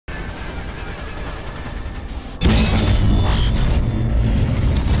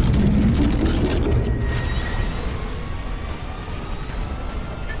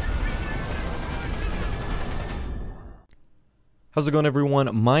How's it going,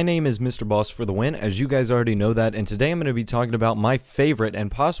 everyone? My name is Mr. Boss for the win, as you guys already know that, and today I'm going to be talking about my favorite and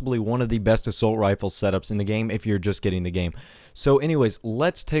possibly one of the best assault rifle setups in the game if you're just getting the game. So anyways,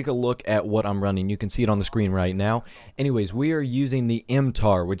 let's take a look at what I'm running. You can see it on the screen right now. Anyways, we are using the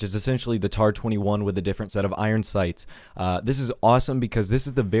MTAR, which is essentially the TAR-21 with a different set of iron sights. This is awesome because this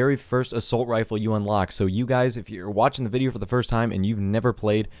is the very first assault rifle you unlock. So you guys, if you're watching the video for the first time and you've never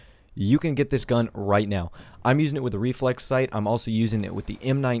played, you can get this gun right now. I'm using it with the reflex sight. I'm also using it with the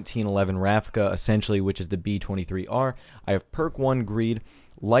M1911 Rafka, essentially, which is the B23R. I have perk 1 greed,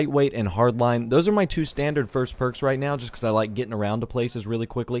 lightweight, and hardline. Those are my two standard first perks right now, just because I like getting around to places really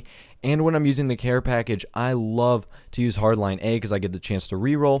quickly. And when I'm using the care package, I love to use hardline A because I get the chance to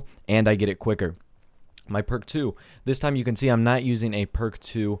reroll and I get it quicker. My perk 2, this time you can see I'm not using a perk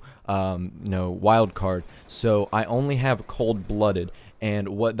 2 wild card, so I only have cold-blooded. And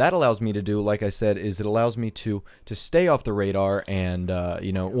what that allows me to do, like I said, is it allows me to stay off the radar and,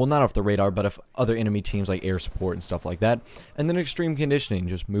 well, not off the radar, but if other enemy teams like air support and stuff like that. And then extreme conditioning,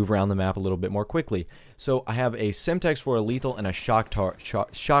 just move around the map a little bit more quickly. So I have a Semtex for a lethal and a shock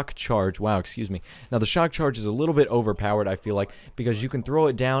charge. Wow, excuse me. Now the shock charge is a little bit overpowered, I feel like, because you can throw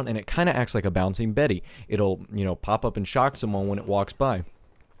it down and it kind of acts like a bouncing Betty. It'll, pop up and shock someone when it walks by.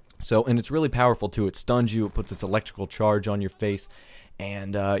 So, and it's really powerful too. It stuns you, it puts this electrical charge on your face.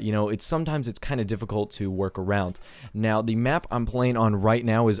 And, sometimes it's kind of difficult to work around. Now, the map I'm playing on right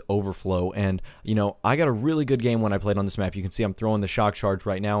now is Overflow, and, I got a really good game when I played on this map. You can see I'm throwing the shock charge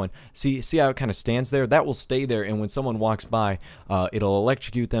right now, and see how it kind of stands there? That will stay there, and when someone walks by, it'll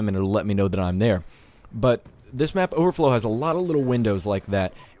electrocute them, and it'll let me know that I'm there. But this map, Overflow, has a lot of little windows like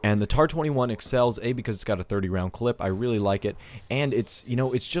that, and the TAR-21 excels, A, because it's got a 30-round clip. I really like it, and it's,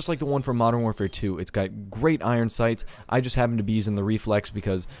 it's just like the one from Modern Warfare 2. It's got great iron sights. I just happen to be using the reflex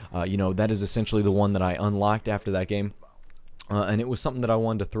because, that is essentially the one that I unlocked after that game. And it was something that I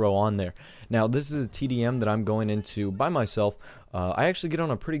wanted to throw on there. Now, this is a TDM that I'm going into by myself. I actually get on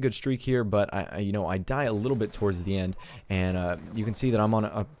a pretty good streak here, but I die a little bit towards the end, and you can see that I'm on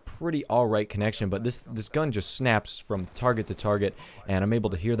a pretty alright connection, but this gun just snaps from target to target, and I'm able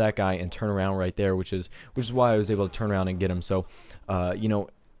to hear that guy and turn around right there, which is why I was able to turn around and get him. So,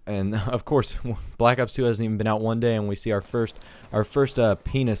 and of course, Black Ops 2 hasn't even been out one day, and we see our first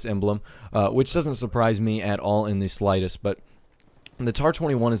penis emblem, which doesn't surprise me at all in the slightest. But the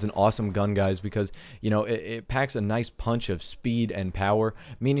TAR-21 is an awesome gun, guys, because, it packs a nice punch of speed and power,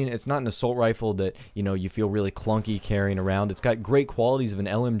 meaning it's not an assault rifle that, you feel really clunky carrying around. It's got great qualities of an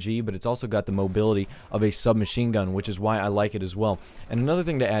LMG, but it's also got the mobility of a submachine gun, which is why I like it as well. And another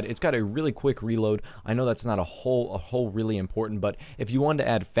thing to add, it's got a really quick reload. I know that's not a whole really important, but if you wanted to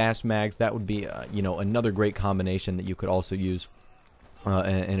add fast mags, that would be, another great combination that you could also use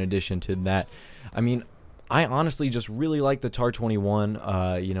in addition to that. I mean, I honestly just really like the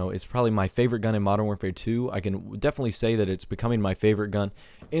TAR-21. It's probably my favorite gun in Modern Warfare 2. I can definitely say that it's becoming my favorite gun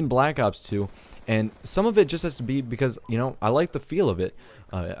in Black Ops 2. And some of it just has to be because, I like the feel of it.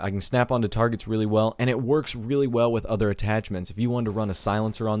 I can snap onto targets really well, and it works really well with other attachments. If you wanted to run a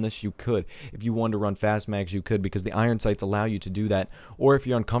silencer on this, you could. If you wanted to run fast mags, you could, because the iron sights allow you to do that. Or if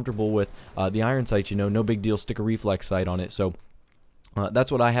you're uncomfortable with the iron sights, no big deal, stick a reflex sight on it. So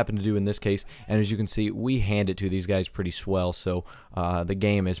that's what I happen to do in this case, and as you can see, we hand it to these guys pretty swell, so the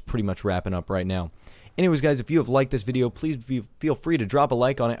game is pretty much wrapping up right now. Anyways, guys, if you have liked this video, please feel free to drop a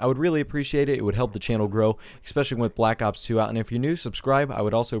like on it. I would really appreciate it. It would help the channel grow, especially with Black Ops 2 out, and if you're new, subscribe. I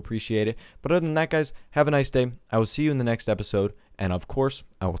would also appreciate it. But other than that, guys, have a nice day. I will see you in the next episode, and of course,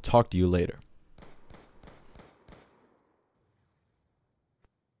 I will talk to you later.